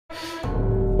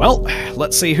Well,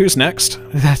 let's see who's next.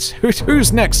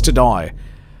 Who's next to die.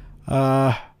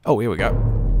 Oh, here we go.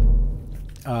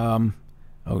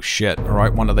 Oh shit.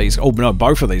 Alright, one of these. Oh no,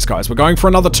 both of these guys. We're going for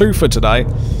another two for today.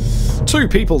 2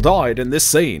 people died in this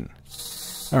scene.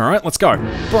 Alright, let's go.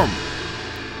 Boom.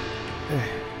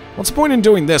 What's the point in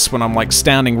doing this when I'm like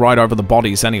standing right over the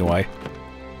bodies anyway?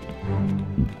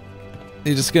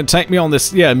 You're just gonna take me on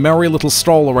this, yeah, merry little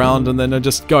stroll around and then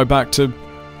just go back to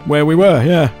where we were.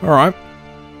 Yeah, alright.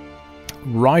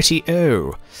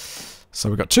 Righty-o. So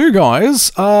we've got 2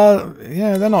 guys.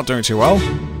 Yeah, they're not doing too well.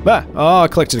 There. Oh, I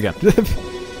clicked it again.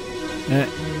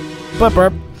 Burp,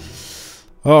 burp.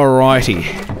 Alrighty.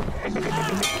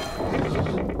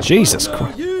 Jesus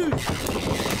Christ.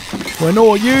 We're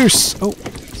no use. Oh.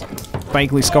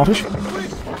 Vaguely Scottish.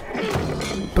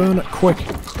 Burn it quick.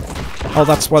 Oh,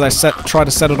 that's why they try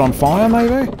to set it on fire,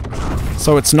 maybe?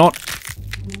 So it's not...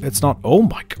 It's not... Oh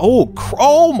my...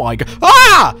 Oh my god.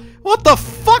 Ah! What the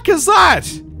fuck is that?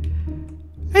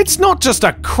 It's not just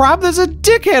a crab, there's a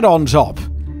dickhead on top.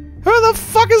 Who the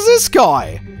fuck is this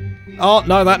guy? Oh,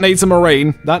 no, that needs a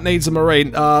marine. That needs a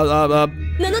marine. No.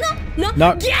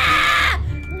 Yeah!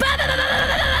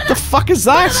 The fuck is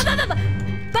that?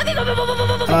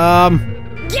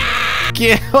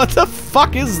 Yeah, what the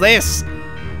fuck is this?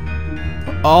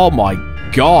 Oh my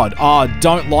god. I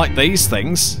don't like these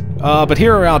things. But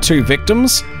here are our 2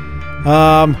 victims.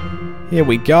 Here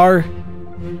we go.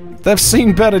 They've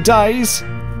seen better days.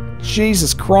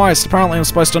 Jesus Christ, apparently I'm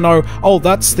supposed to know... Oh,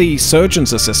 that's the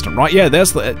surgeon's assistant, right? Yeah,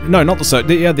 there's the... No, not the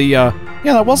surgeon. Yeah,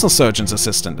 yeah, that was the surgeon's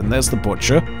assistant, and there's the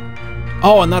butcher.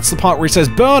 Oh, and that's the part where he says,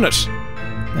 burn it!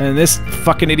 And this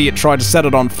fucking idiot tried to set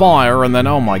it on fire, and then,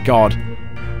 oh my god.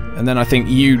 And then I think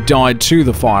you died to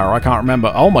the fire, I can't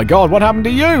remember. Oh my god, what happened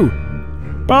to you?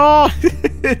 Oh,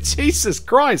 Jesus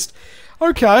Christ.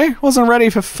 Okay, wasn't ready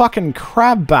for fucking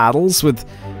crab battles with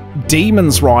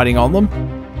demons riding on them.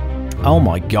 Oh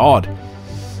my god.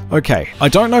 Okay, I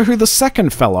don't know who the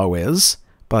second fellow is,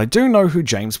 but I do know who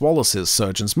James Wallace is,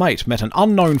 surgeon's mate. Met an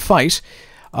unknown fate.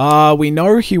 We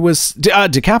know he was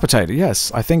decapitated,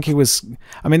 yes. I think he was...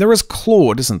 I mean, there is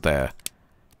Claude, isn't there?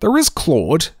 There is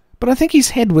Claude, but I think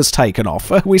his head was taken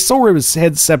off. We saw his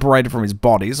head separated from his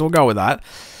body, so we'll go with that.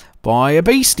 By a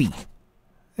beastie.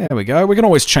 There we go. We can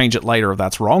always change it later if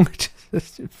that's wrong.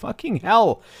 Fucking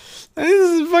hell. This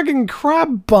is fucking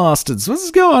crab bastards.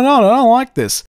 What's going on? I don't like this.